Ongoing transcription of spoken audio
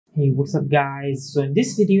Hey, what's up guys? So in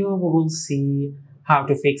this video we will see how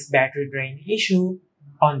to fix battery drain issue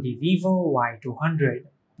on the Vivo Y200.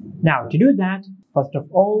 Now to do that, first of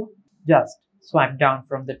all, just swipe down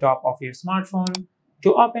from the top of your smartphone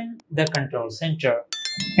to open the control center.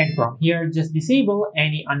 And from here, just disable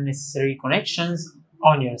any unnecessary connections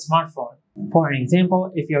on your smartphone. For an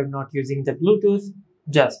example, if you're not using the Bluetooth,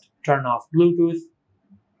 just turn off Bluetooth.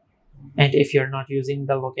 And if you're not using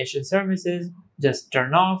the location services, just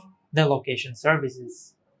turn off the location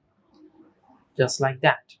services. Just like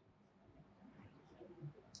that.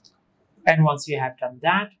 And once you have done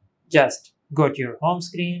that, just go to your home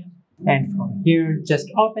screen, and from here just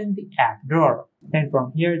open the app drawer, and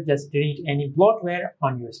from here just delete any bloatware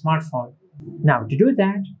on your smartphone. Now to do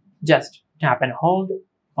that, just tap and hold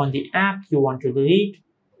on the app you want to delete,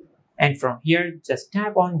 and from here just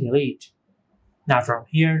tap on delete. Now from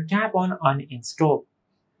here tap on uninstall.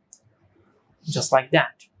 Just like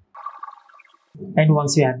that. And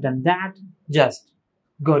once you have done that, just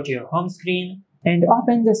go to your home screen and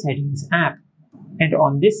open the settings app. And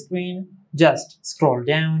on this screen, just scroll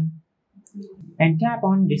down and tap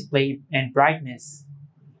on display and brightness.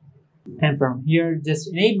 And from here,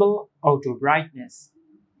 just enable auto brightness.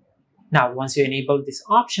 Now, once you enable this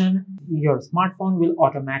option, your smartphone will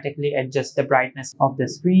automatically adjust the brightness of the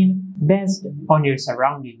screen based on your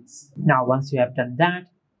surroundings. Now, once you have done that,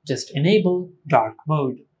 just enable dark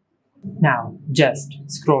mode. Now, just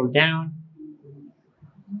scroll down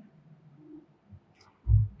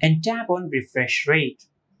and tap on refresh rate.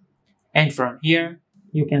 And from here,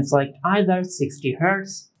 you can select either 60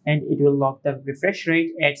 Hz and it will lock the refresh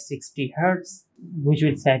rate at 60 Hz, which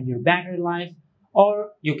will set your battery life,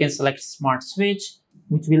 or you can select smart switch,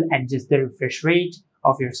 which will adjust the refresh rate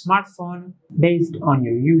of your smartphone based on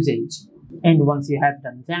your usage. And once you have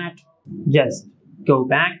done that, just go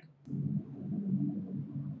back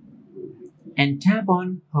and tap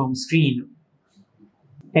on home screen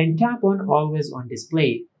and tap on always on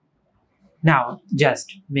display. Now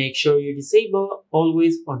just make sure you disable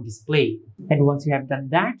always on display, and once you have done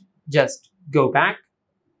that, just go back,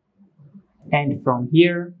 and from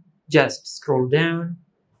here just scroll down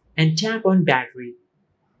and tap on battery.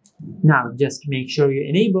 Now just make sure you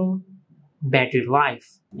enable battery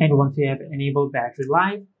life, and once you have enabled battery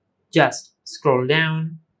life, just scroll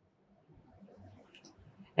down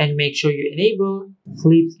and make sure you enable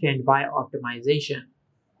sleep standby optimization.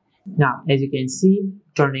 Now, as you can see,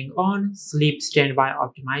 turning on sleep standby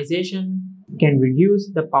optimization can reduce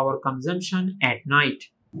the power consumption at night.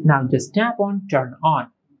 Now just tap on turn on.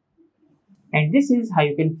 And this is how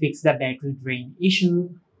you can fix the battery drain issue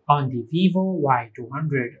on the Vivo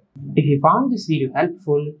Y200. If you found this video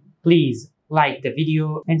helpful, please like the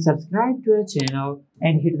video and subscribe to our channel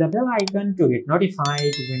and hit the bell icon to get notified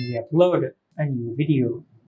when we upload a new video.